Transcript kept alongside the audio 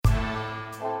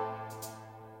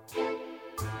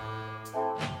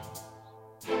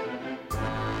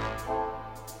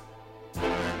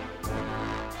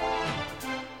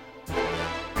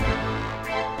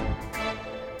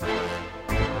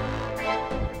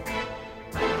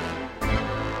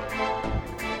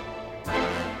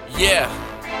Yeah.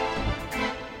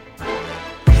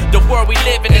 The world we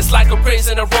live in is like a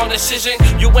prison, a wrong decision.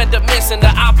 You end up missing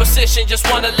the opposition, just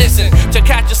wanna listen. To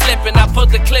catch you slipping, I put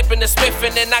the clip in the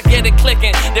spiffing and I get it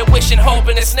clicking. They're wishing,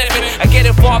 hoping, and sniffing. I get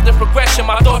involved in progression,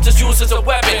 my thoughts is used as a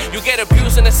weapon. You get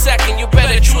abused in a second, you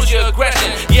better choose your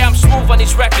aggression. Yeah, I'm smooth on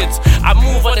these records, I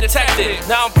move undetected.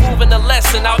 Now I'm proving the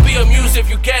lesson, I'll be amused if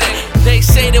you get it. They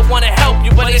say they wanna help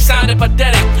you, but they sounded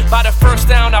pathetic. By the first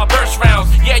down, I'll burst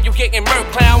rounds. Yeah, you getting murk,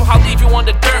 clown, I'll leave you on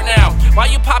the dirt now. Why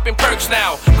you popping perks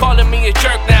now? Calling me a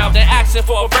jerk now, they're asking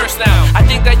for a verse now. I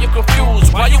think that you're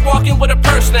confused, why you walking with a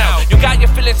purse now? You got your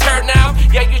feelings hurt now?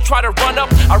 Yeah, you try to run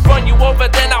up, I run you over,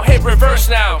 then I'll hit reverse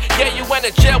now. Yeah, you went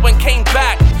to jail and came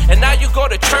back, and now you go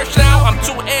to church now? I'm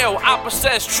too ill, I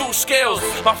possess true skills.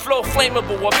 My flow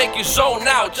flammable will make you zone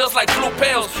out, just like blue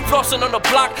pills. Flossing on the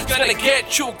block, it's gonna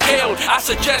get you killed. I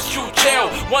suggest you chill,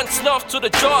 one snuff to the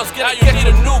jaws, now you need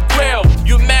a new grill.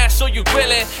 You mad so you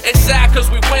grilling, it's sad cause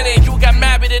we winning. You got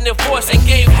married in divorce and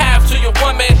gave half to your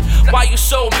woman. Why you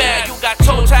so mad? You got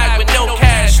toe tag with no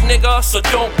cash, nigga, so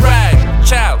don't brag.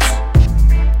 Chows.